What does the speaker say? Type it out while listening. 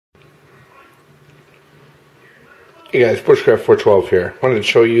Hey guys, Bushcraft412 here. Wanted to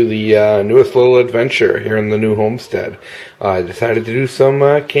show you the newest little adventure here in the new homestead. I decided to do some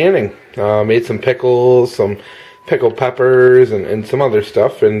canning. Made some pickles, some pickled peppers, and some other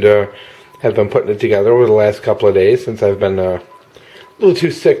stuff, and have been putting it together over the last couple of days since I've been a little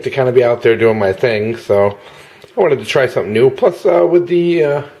too sick to kind of be out there doing my thing. So I wanted to try something new. Plus, with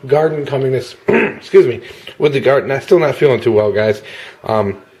the garden coming this, excuse me, with the garden, I'm still not feeling too well, guys.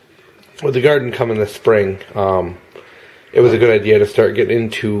 With the garden coming this spring, it was a good idea to start getting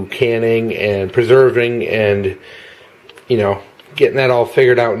into canning and preserving and, you know, getting that all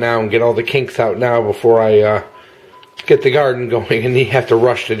figured out now and get all the kinks out now before I get the garden going and have to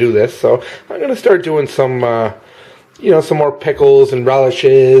rush to do this. So I'm going to start doing some, you know, some more pickles and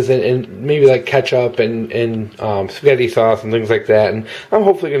relishes and maybe like ketchup and spaghetti sauce and things like that. And I'm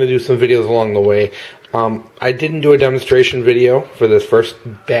hopefully going to do some videos along the way. I didn't do a demonstration video for this first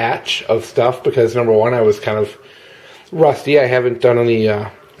batch of stuff because, number one, I was kind of rusty. I haven't done any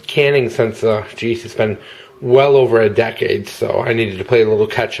canning since, geez, it's been well over a decade, so I needed to play a little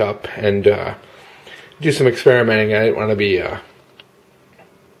catch up and do some experimenting. I didn't want to be,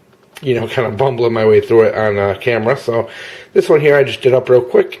 you know, kind of bumbling my way through it on camera. So this one here I just did up real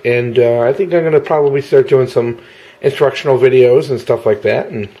quick, and I think I'm going to probably start doing some instructional videos and stuff like that.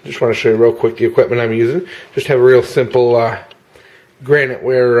 And just want to show you real quick the equipment I'm using. Just have a real simple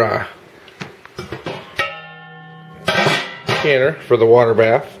graniteware canner for the water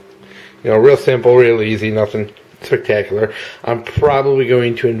bath. You know, real simple, real easy, nothing spectacular. I'm probably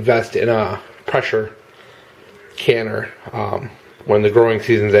going to invest in a pressure canner when the growing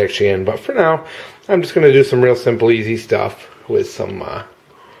season's actually in. But for now, I'm just going to do some real simple, easy stuff with some,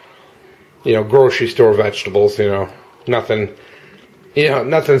 you know, grocery store vegetables. You know, nothing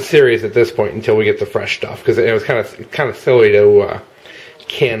serious at this point until we get the fresh stuff, because it was kind of silly to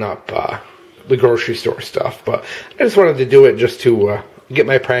can up the grocery store stuff. But I just wanted to do it just to get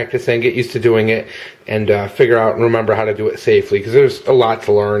my practice in, get used to doing it, and figure out and remember how to do it safely, because there's a lot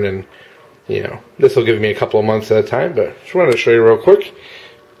to learn, and you know, this will give me a couple of months at a time. But just wanted to show you real quick.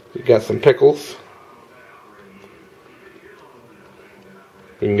 We got some pickles.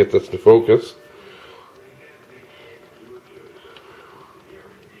 We can get this to focus.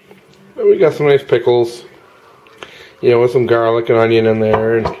 But we got some nice pickles, you know, with some garlic and onion in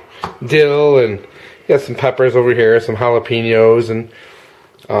there, and dill, and got some peppers over here, some jalapenos, and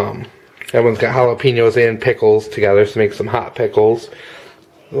that one's got jalapenos and pickles together to make some hot pickles.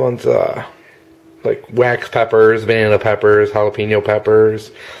 The one's like wax peppers, banana peppers, jalapeno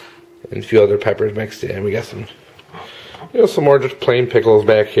peppers, and a few other peppers mixed in. We got some, you know, some more just plain pickles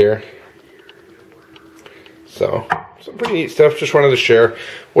back here. So some pretty neat stuff. Just wanted to share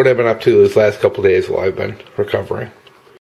what I've been up to these last couple days while I've been recovering.